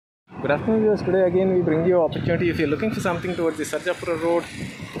Good afternoon, viewers. Today again we bring you an opportunity. If you're looking for something towards the Sarjapur road,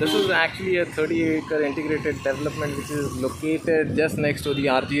 this is actually a 30-acre integrated development which is located just next to the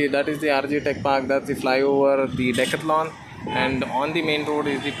RGA. That is the RGA Tech Park. That's the flyover, the Decathlon, and on the main road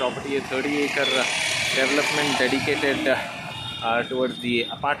is the property, a 30-acre development dedicated towards the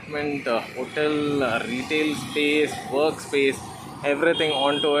apartment, hotel, retail space, workspace, everything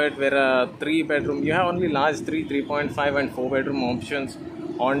onto it. Where a 3-bedroom, you have only large 3.5 and 4-bedroom options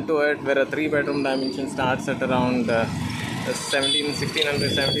onto it, where a 3-bedroom dimension starts at around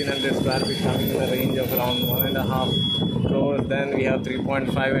 1700 square feet, coming in a range of around 1.5 crores. Then we have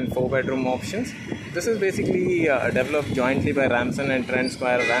 3.5 and 4-bedroom options. This is basically developed jointly by Ramson and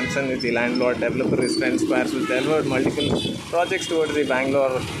trendsquare. Ramson is the landlord, developer is trendsquare, so delivered multiple projects towards the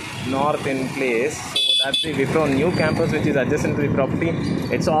Bangalore north in place. So that's the Wipro new campus which is adjacent to the property.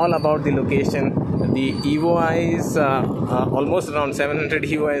 It's all about the location. The EOIs, almost around 700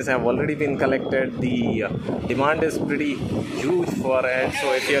 EOIs have already been collected. The demand is pretty huge for it.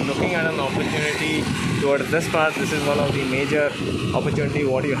 So if you're looking at an opportunity towards this part, this is one of the major opportunity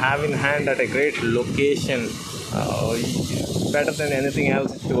what you have in hand at a great location, better than anything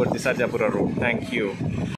else towards the Sarjapur road. Thank you.